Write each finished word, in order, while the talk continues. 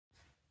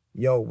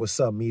Yo, what's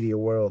up, media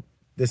world?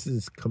 This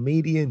is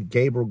comedian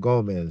Gabriel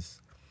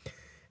Gomez.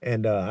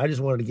 And I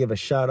just wanted to give a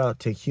shout out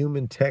to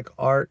Human Tech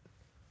Art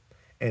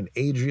and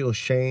Adriel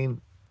Shane,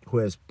 who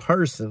has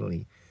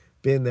personally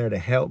been there to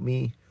help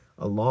me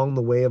along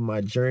the way of my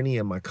journey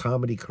and my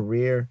comedy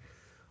career,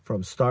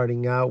 from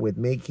starting out with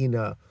making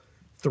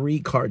 3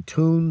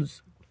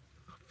 cartoons,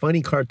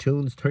 funny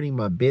cartoons, turning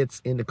my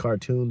bits into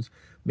cartoons,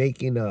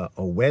 making a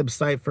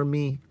website for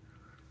me,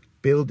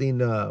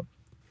 building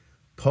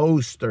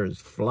posters,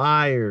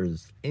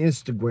 flyers,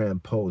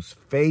 Instagram posts,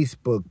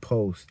 Facebook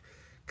posts.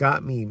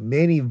 Got me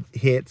many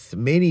hits,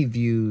 many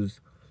views,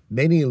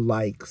 many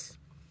likes.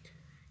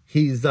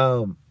 He's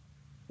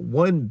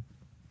one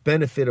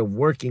benefit of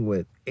working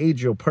with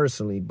Adriel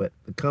personally, but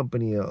the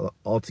company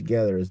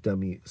altogether has done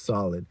me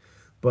solid.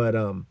 But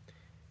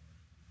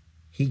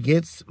he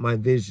gets my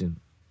vision.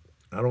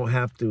 I don't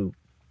have to,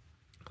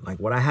 like,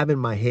 what I have in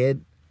my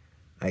head,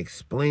 I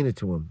explain it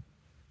to him.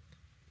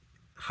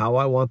 How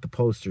I want the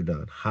poster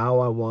done, how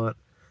I want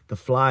the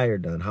flyer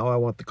done, how I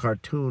want the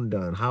cartoon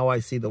done, how I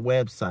see the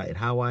website,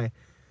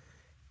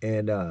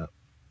 and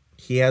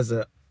he has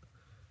a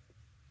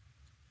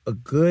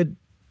good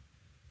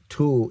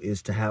tool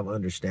is to have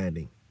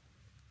understanding.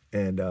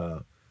 And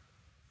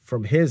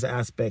from his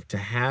aspect, to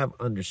have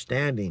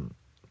understanding,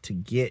 to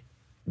get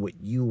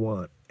what you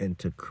want and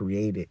to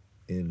create it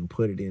and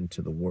put it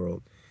into the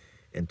world,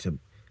 and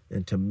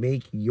to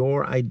make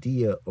your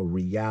idea a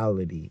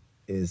reality,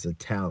 is a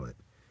talent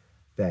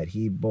that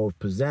he both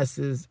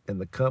possesses and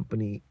the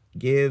company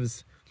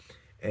gives.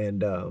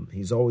 And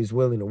he's always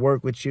willing to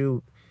work with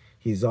you.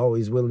 He's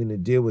always willing to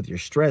deal with your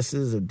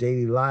stresses of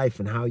daily life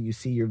and how you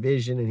see your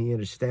vision. And he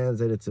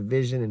understands that it's a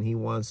vision and he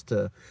wants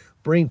to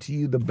bring to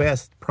you the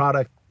best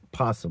product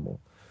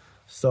possible.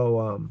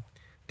 So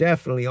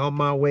definitely on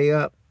my way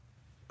up,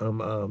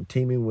 I'm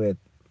teaming with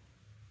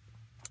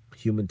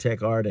Human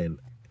Tech Art and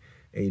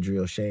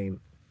Adriel Shane.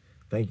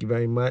 Thank you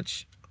very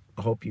much.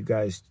 I hope you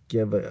guys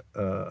give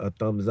a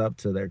thumbs up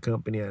to their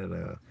company,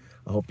 and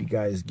I hope you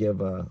guys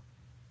give an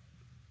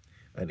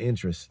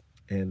interest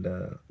and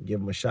give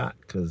them a shot,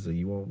 because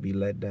you won't be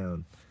let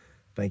down.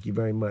 Thank you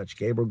very much.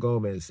 Gabriel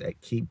Gomez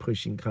at Keep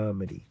Pushing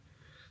Comedy.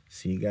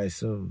 See you guys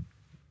soon.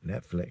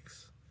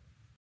 Netflix.